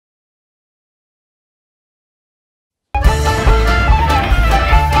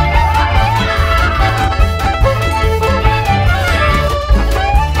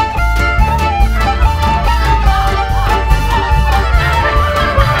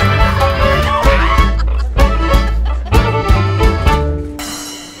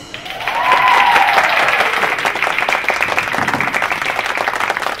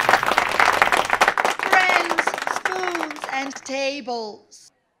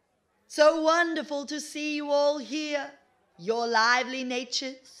So wonderful to see you all here. Your lively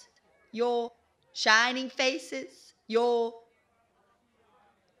natures, your shining faces, your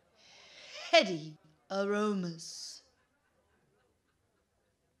heady aromas.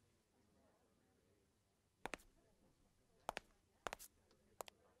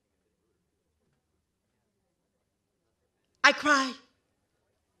 I cry.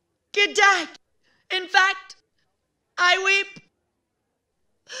 G'day. In fact, I weep.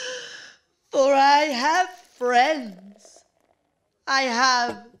 For I have friends. I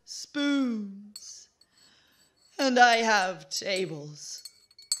have spoons. And I have tables.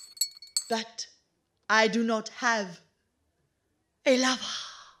 But I do not have a lover.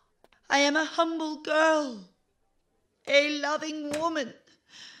 I am a humble girl, a loving woman,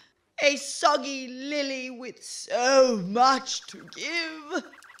 a soggy lily with so much to give.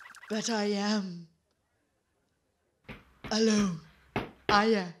 But I am alone.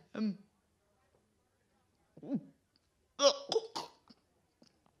 I am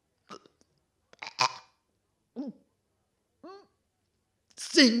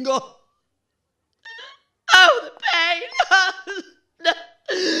single. Oh, the pain.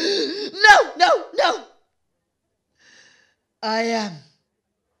 No. I am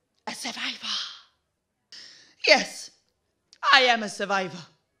a survivor. Yes, I am a survivor.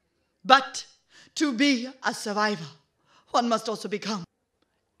 But to be a survivor, one must also become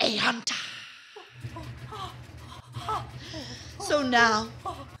a hunter. So now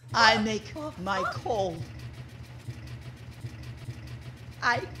I make my call.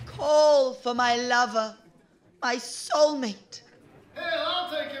 I call for my lover, my soulmate. Hey, I'll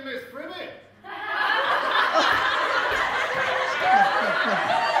take you, Miss Friby. No.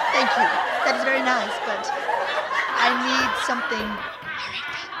 Thank you. That is very nice, but I need something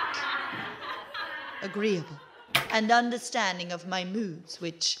very agreeable and understanding of my moods,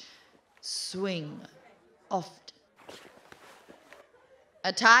 which swing often.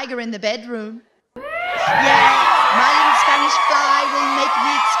 A tiger in the bedroom. Yes, my little Spanish fly will make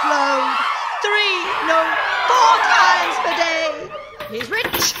me explode 4 times per day. He's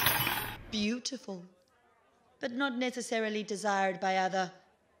rich, beautiful, but not necessarily desired by other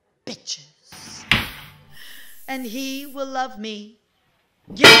bitches. And he will love me,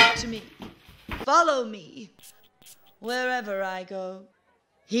 give it to me, follow me wherever I go.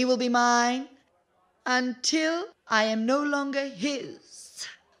 He will be mine until I am no longer his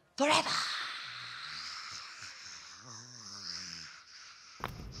forever.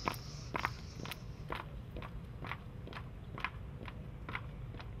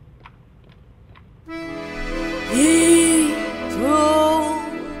 He threw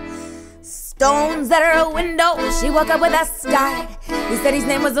stones at her window. She woke up with a start. He said his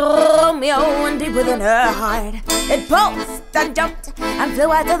name was Romeo, and deep within her heart it pulsed and jumped and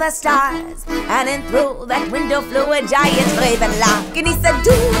flew out to the stars. And in through that window flew a giant raven lark. And he said,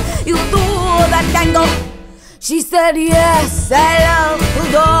 do you do that tango? She said, yes, I love to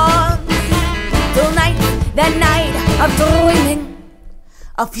dance. Tonight, the night of dreaming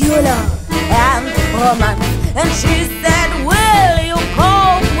of your love and romance. And she said, will you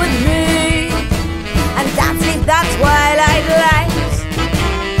come with me and dance with that twilight light?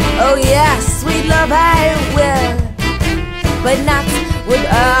 Oh yes, sweet love, I will, but not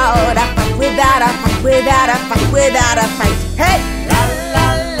without a fight, without a fight, without a fight, without a fight. Hey! La la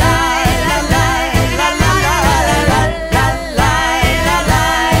la la la la la la la la la la.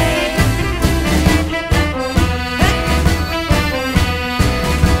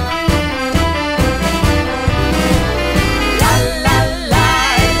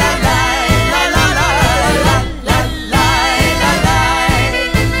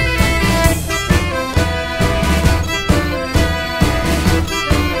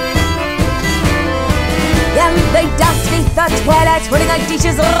 The twilight swirling like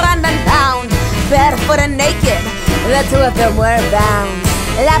dishes running down, barefoot and naked, the two of them were bound.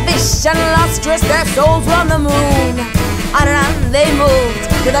 Lavish and lustrous, their souls were on the moon. On and on they moved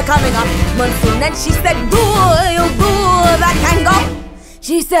to the coming of monsoon. And she said, do you do the tango?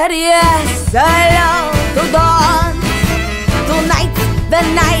 She said, yes, I love to dance. Tonight, the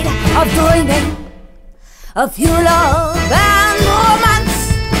night of dreaming of you, love and romance.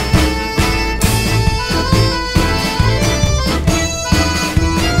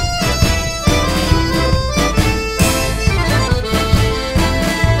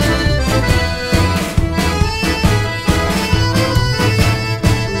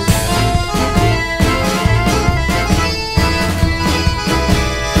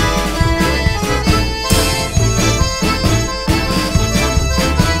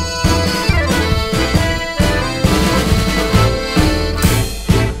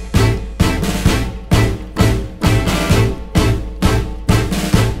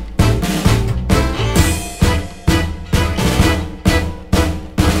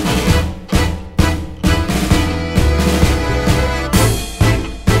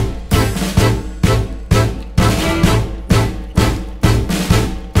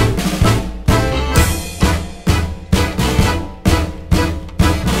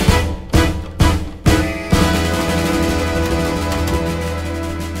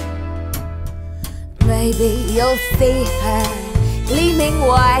 Maybe you'll see her, gleaming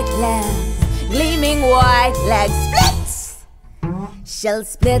white legs, split! She'll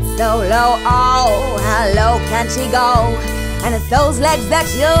split so low, oh, how low can she go? And it's those legs that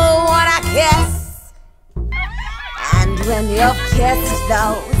you wanna kiss. And when you've kissed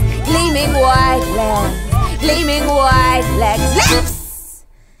those gleaming white legs, lips!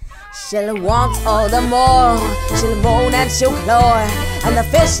 She'll want all the more, she'll moan and she'll claw, and the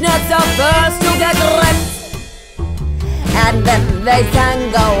fishnets are first to get ripped. And then they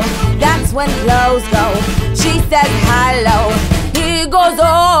tango, that's when clothes go. She says hello, he goes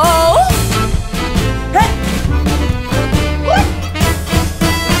oh. Hey.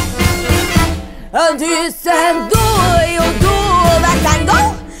 And he said, do you do that tango?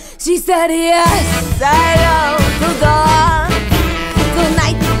 She said yes, I love to dance.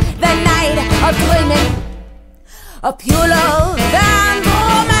 Tonight, the night of dreaming, of pure love and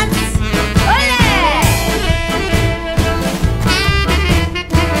romance.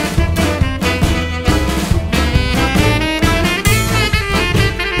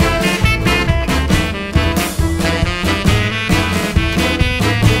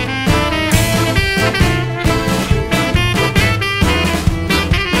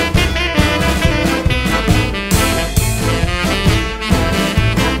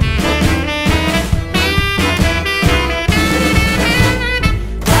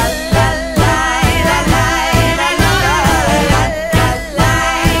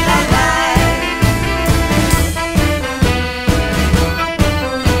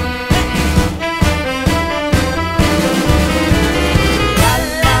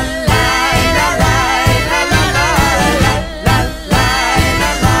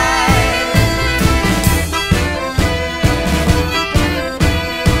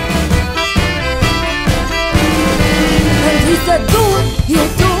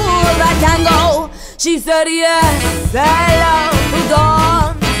 She said yes, I love to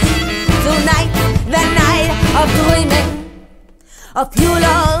dance. Tonight, the night of dreaming, of pure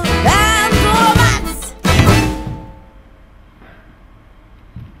love and romance.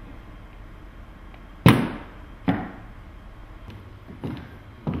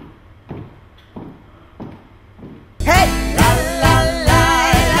 Hey! La la la la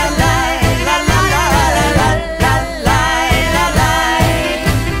la la la la la la la la.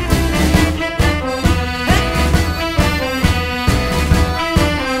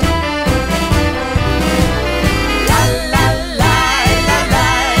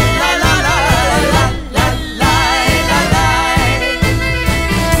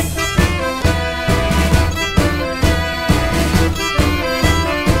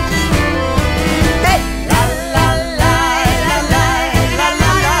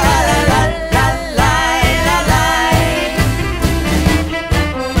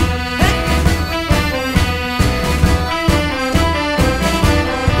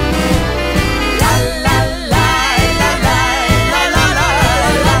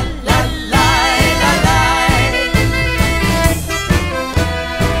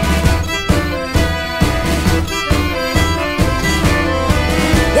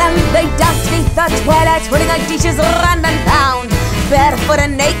 Running like dishes, run and pound, barefoot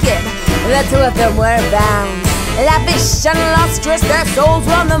and naked, the two of them were bound. Lavish and lustrous, their souls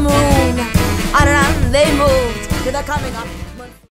were on the moon. On and on they moved to the coming of